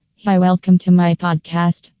Hi, welcome to my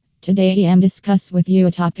podcast. Today I am discuss with you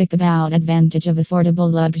a topic about advantage of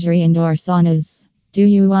affordable luxury indoor saunas. Do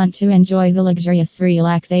you want to enjoy the luxurious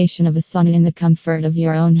relaxation of a sauna in the comfort of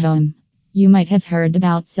your own home? You might have heard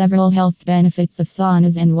about several health benefits of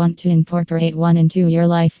saunas and want to incorporate one into your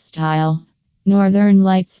lifestyle. Northern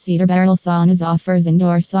Lights Cedar Barrel Saunas offers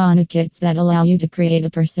indoor sauna kits that allow you to create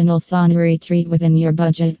a personal sauna retreat within your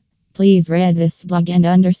budget. Please read this blog and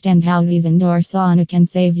understand how these indoor sauna can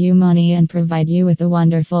save you money and provide you with a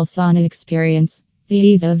wonderful sauna experience. The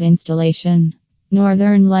ease of installation.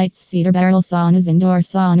 Northern Lights Cedar Barrel Saunas indoor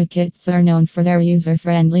sauna kits are known for their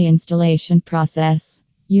user-friendly installation process.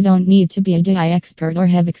 You don't need to be a DIY expert or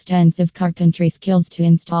have extensive carpentry skills to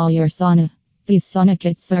install your sauna. These sauna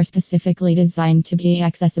kits are specifically designed to be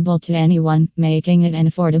accessible to anyone, making it an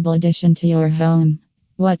affordable addition to your home.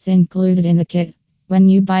 What's included in the kit? When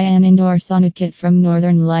you buy an indoor sauna kit from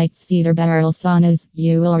Northern Lights Cedar Barrel Saunas,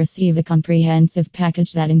 you will receive a comprehensive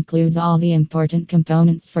package that includes all the important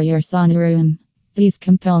components for your sauna room. These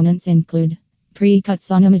components include pre-cut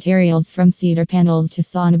sauna materials from cedar panels to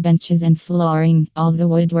sauna benches and flooring. All the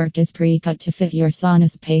woodwork is pre-cut to fit your sauna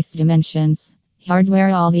space dimensions.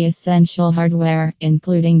 Hardware. All the essential hardware,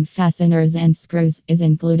 including fasteners and screws, is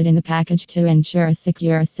included in the package to ensure a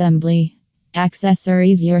secure assembly.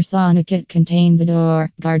 Accessories. Your sauna kit contains a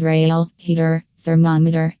door, guardrail, heater,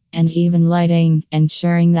 thermometer, and even lighting,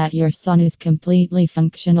 ensuring that your sauna is completely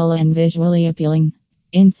functional and visually appealing.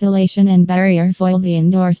 Insulation and barrier foil. The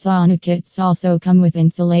indoor sauna kits also come with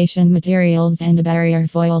insulation materials and a barrier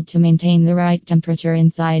foil to maintain the right temperature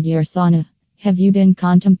inside your sauna. Have you been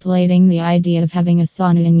contemplating the idea of having a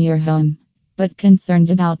sauna in your home, but concerned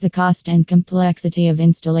about the cost and complexity of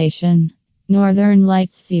installation? Northern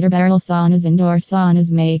Lights Cedar Barrel Saunas indoor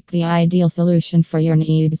saunas make the ideal solution for your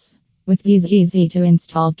needs. With these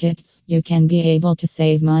easy-to-install kits, you can be able to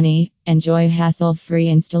save money, enjoy a hassle-free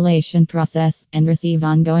installation process, and receive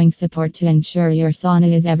ongoing support to ensure your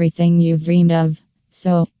sauna is everything you've dreamed of.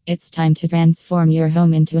 So, it's time to transform your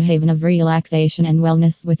home into a haven of relaxation and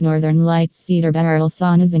wellness with Northern Lights Cedar Barrel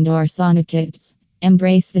Saunas indoor sauna kits.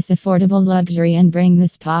 Embrace this affordable luxury and bring the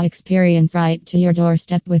spa experience right to your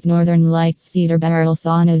doorstep with Northern Lights Cedar Barrel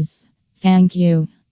Saunas. Thank you.